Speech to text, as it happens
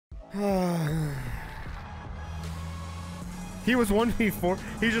He was 1v4.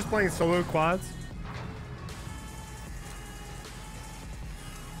 He's just playing solo quads.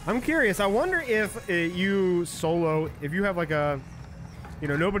 I'm curious. I wonder if you solo, if you have like a, you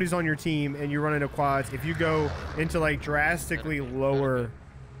know, nobody's on your team and you're running a quads, if you go into like drastically lower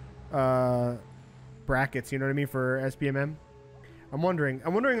brackets, you know what I mean, for SBMM. I'm wondering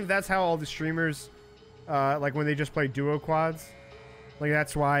if that's how all the streamers, like when they just play duo quads, like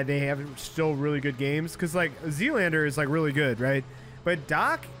that's why they have still really good games. Cause like Zealander is like really good, right? But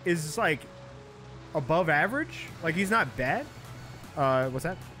Doc is like above average. Like he's not bad. What's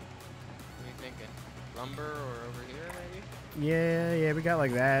that? What are you thinking? Lumber or over here maybe? Yeah, we got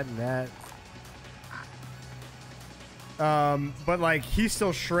like that and that. But like he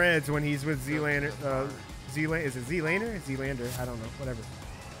still shreds when he's with Zealander. Is it Zealander? Zealander? I don't know. Whatever.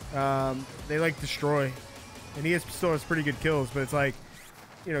 They like destroy, and he still has pretty good kills. But it's like,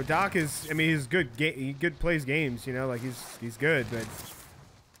 you know, Doc is. I mean, he's good. He good plays games. You know, like he's good, but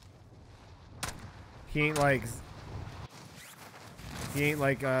he ain't like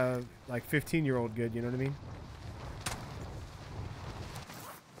 15-year-old good. You know what I mean?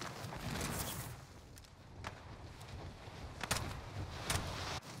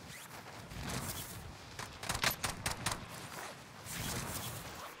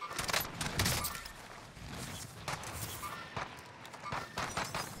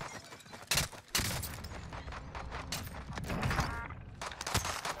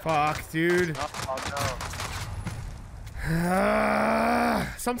 Fuck, dude. Oh,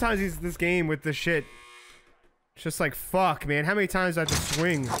 Sometimes this game with this shit. It's just like, fuck, man. How many times do I have to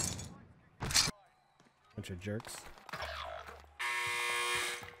swing? Bunch of jerks.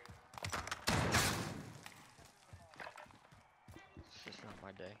 It's just not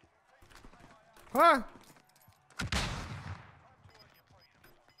my day. Huh?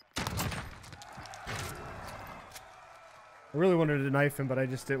 I really wanted to knife him, but I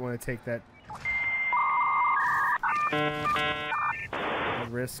just didn't want to take that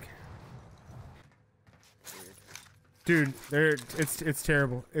risk. Dude, it's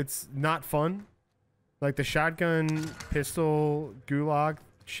terrible. It's not fun. Like the shotgun, pistol, gulag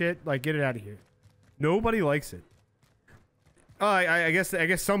shit. Like, get it out of here. Nobody likes it. Oh, I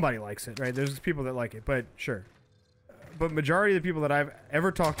guess somebody likes it, right? There's people that like it, but sure. But majority of the people that I've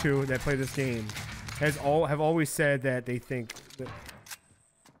ever talked to that play this game have always said that they think that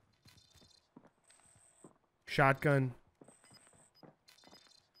shotgun.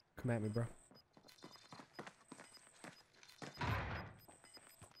 Come at me, bro.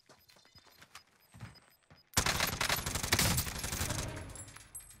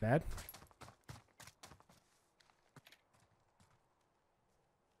 Bad.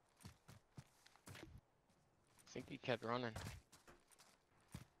 I think he kept running.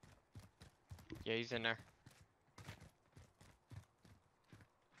 Yeah, he's in there.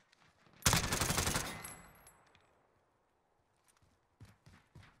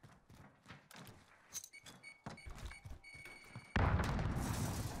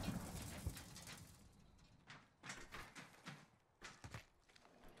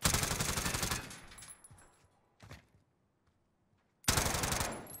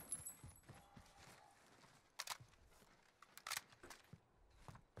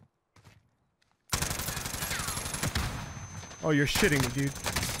 Oh, you're shitting me, dude.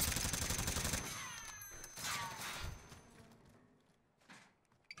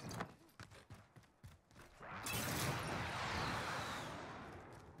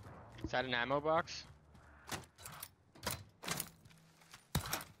 Is that an ammo box?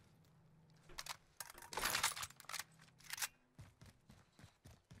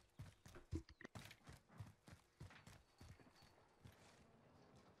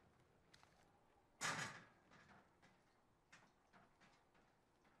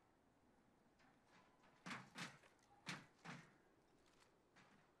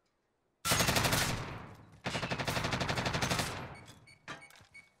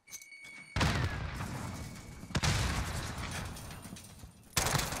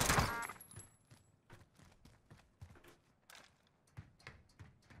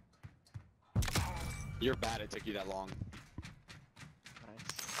 You're bad. It took you that long.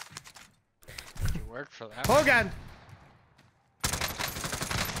 Nice. You worked for that. Oh god.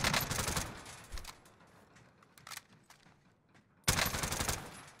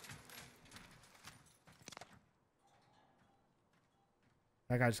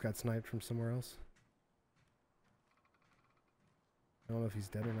 That guy just got sniped from somewhere else. I don't know if he's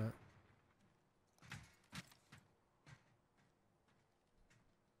dead or not.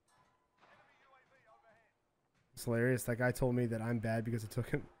 It's hilarious. That guy told me that I'm bad because it took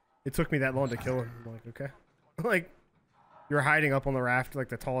him It took me that long to kill him. I'm like, okay. Like, you're hiding up on the raft, like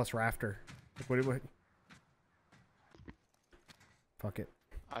the tallest rafter. Like, what? Fuck it.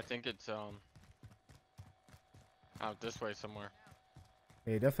 I think it's out this way somewhere.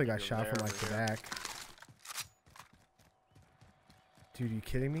 Yeah, he definitely got Either shot there from or like the here. back. Dude, you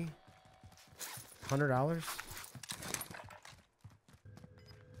kidding me? $100?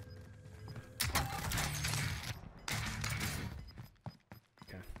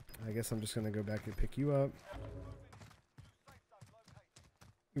 Okay. I guess I'm just gonna go back and pick you up.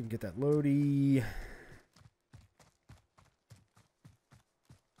 We can get that loady.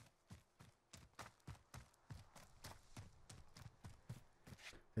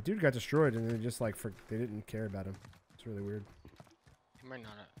 The dude got destroyed and they just like they didn't care about him. It's really weird. He might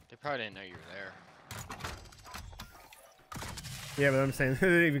not. They probably didn't know you were there. Yeah, but I'm saying they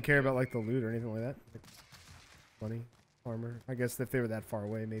didn't even care about like the loot or anything like that. Like, money, armor. I guess if they were that far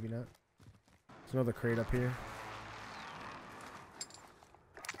away, maybe not. There's another crate up here.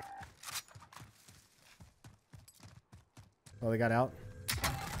 Oh, they got out.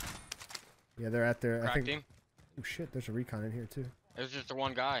 Yeah, they're at their. I Cracked think. him. Oh shit! There's a recon in here too. It was just the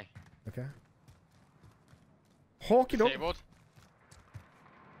one guy. Okay. Hawky doke. Disabled.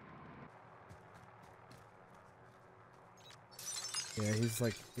 Yeah, he's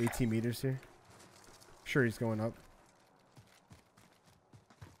like 18 meters here. Sure, he's going up.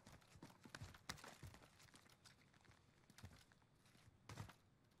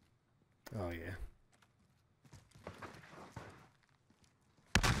 Oh yeah.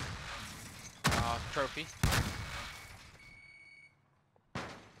 Trophy.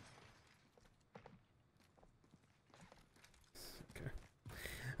 Okay.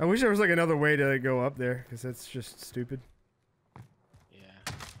 I wish there was like another way to go up there, because that's just stupid. Yeah.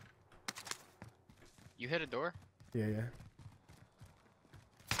 You hit a door? Yeah, yeah.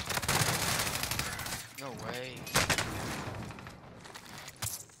 No way.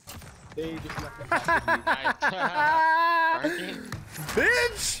 They just left the Barking?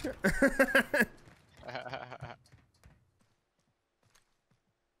 Bitch!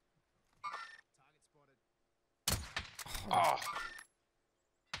 Oh.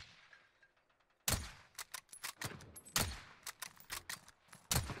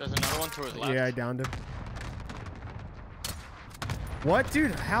 There's another one to his left. Yeah, I downed him. What,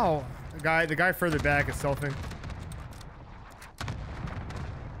 dude? How? The guy further back is selfing.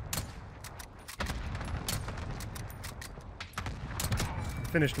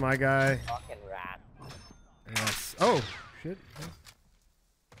 Finished my guy. Fucking rat. Yes. Oh, shit.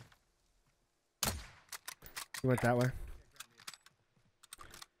 He went that way.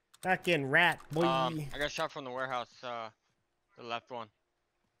 Fucking rat, boy. I got shot from the warehouse, the left one.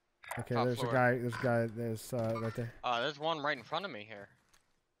 Okay, top there's floor. a guy. There's right there. There's one right in front of me here.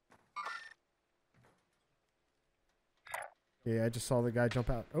 Yeah, I just saw the guy jump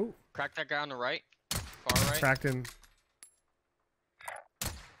out. Oh, Crack that guy on the right. Far right. cracked him.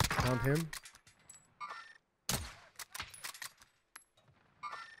 Found him.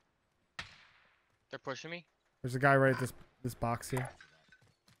 They're pushing me. There's a guy right at this box here.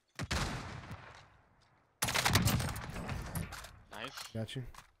 Nice. Got you.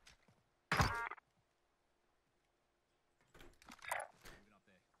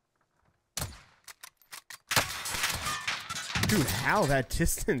 Dude, how that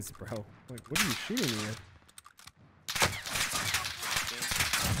distance, bro? Like, what are you shooting me with?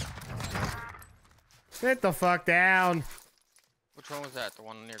 Sit the fuck down. Which one was that? The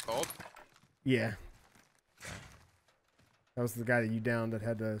one near gold? Yeah. That was the guy that you downed that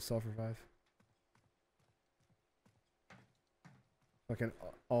had to self-revive. Fucking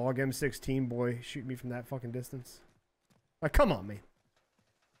AUG M16 boy shoot me from that fucking distance. Like, come on, man.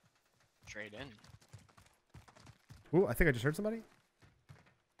 Straight in. Ooh, I think I just heard somebody.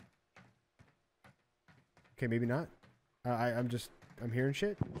 Okay, maybe not. I'm hearing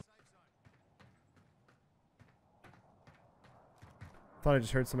shit. Thought I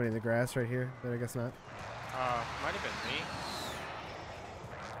just heard somebody in the grass right here, but I guess not. Might have been me.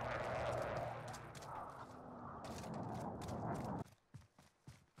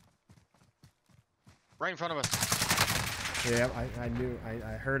 Right in front of us. Yeah, I knew.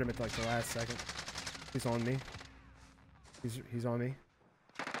 I heard him at like the last second. He's on me. He's on me.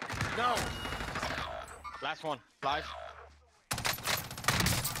 No! Last one. Live.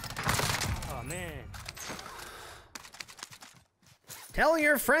 Oh man. Tell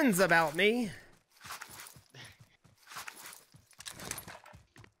your friends about me.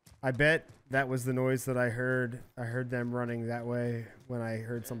 I bet that was the noise that I heard. I heard them running that way when I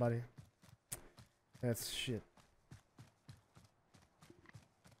heard somebody. That's shit.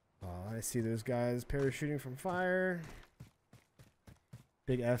 I see those guys parachuting from fire.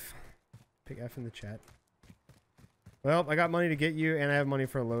 Big F. Big F in the chat. Well, I got money to get you, and I have money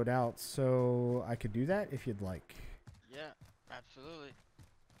for a loadout, so I could do that if you'd like. Yeah, absolutely.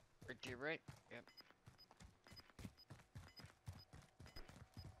 Right to your right. Yep.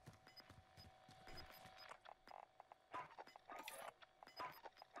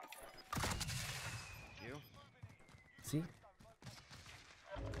 You. See?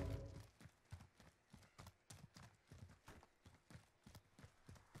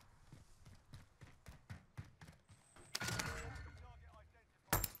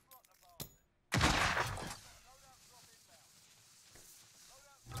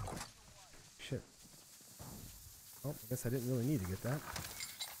 Shit. Oh, I guess I didn't really need to get that.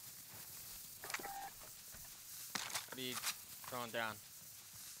 What are you throwing down?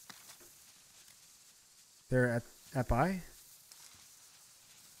 They're at buy?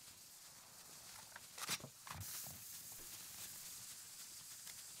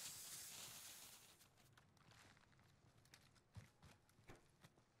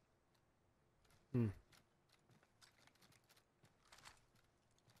 Hmm.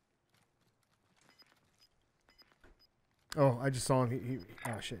 Oh, I just saw him.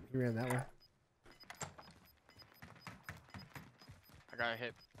 Oh shit, he ran that way. I got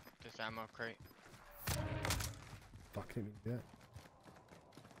hit this ammo crate. Fuck, didn't mean to do that.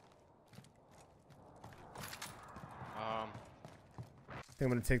 I think I'm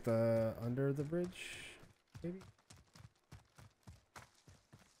gonna take the under the bridge, maybe.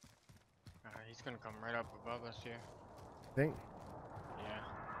 He's gonna come right up above us here. Think Yeah.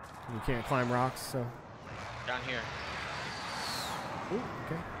 you can't climb rocks, so. Down here. Ooh,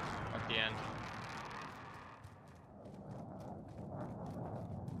 okay. At the end.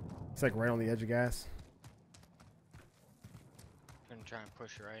 It's like right on the edge of gas. Gonna try and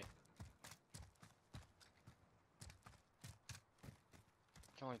push right.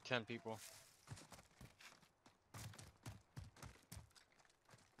 It's only 10 people.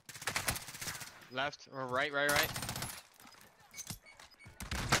 Left or right.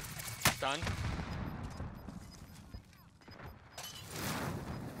 Done.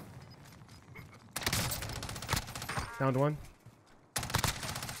 Downed one. Did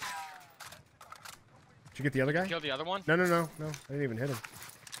you get the other guy? Kill the other one? No. I didn't even hit him.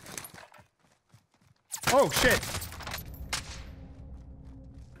 Oh shit!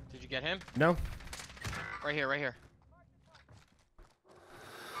 Did you get him? No. Right here.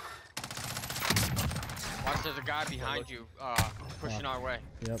 Watch, there's a guy behind you, pushing our way.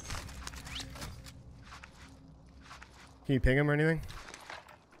 Yep. Can you ping him or anything?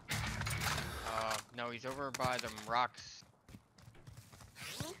 No, he's over by them rocks.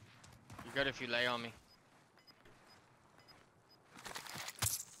 You're good if you lay on me.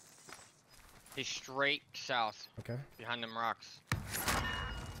 He's straight south. Okay. Behind them rocks.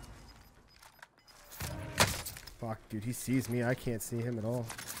 Fuck, dude, he sees me. I can't see him at all.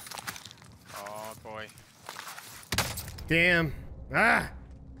 Oh boy. Damn. Ah!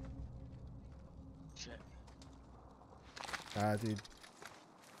 Shit. Ah, dude.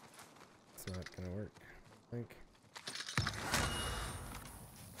 It's not gonna work, I think.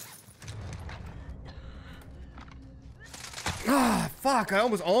 Ah, fuck. I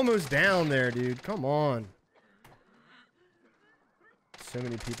was almost down there, dude. Come on. So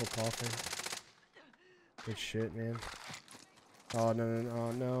many people coughing. Good shit, man. Oh, no.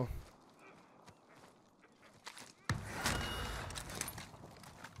 Oh, no.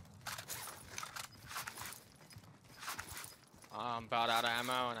 I'm about out of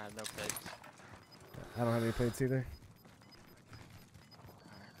ammo and I have no plates. I don't have any plates either.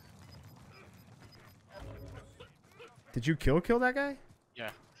 Did you kill that guy? Yeah.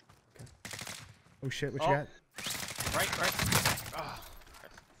 Okay. Oh shit, what you got? Right. Oh.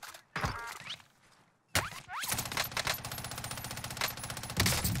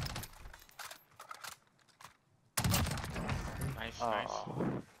 Nice.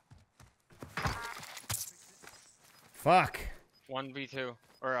 Fuck. 1v2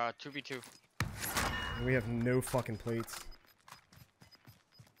 or 2v2. We have no fucking plates.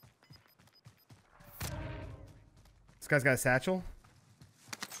 This guy's got a satchel?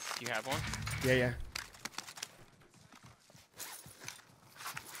 Do you have one? Yeah.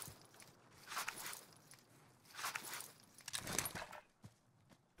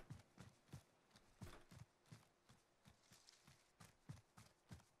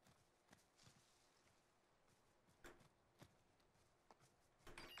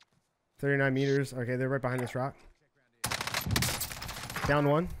 $39 meters. Okay, they're right behind this rock. Down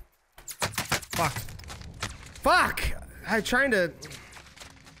one. Fuck. I'm trying to...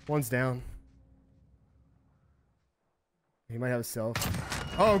 One's down. He might have a self.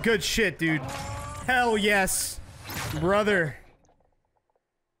 Oh, good shit, dude. Hell yes, brother.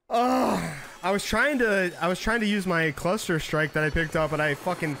 Oh, I was trying to use my cluster strike that I picked up, but I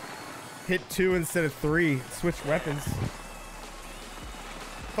fucking hit 2 instead of 3. Switched weapons.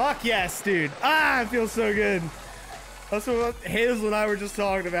 Fuck yes, dude. Ah, it feels so good. That's what Hazel and I were just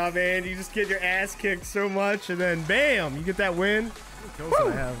talking about, man. You just get your ass kicked so much, and then bam, you get that win. How many kills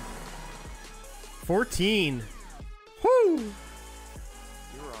did I have? 14. Woo!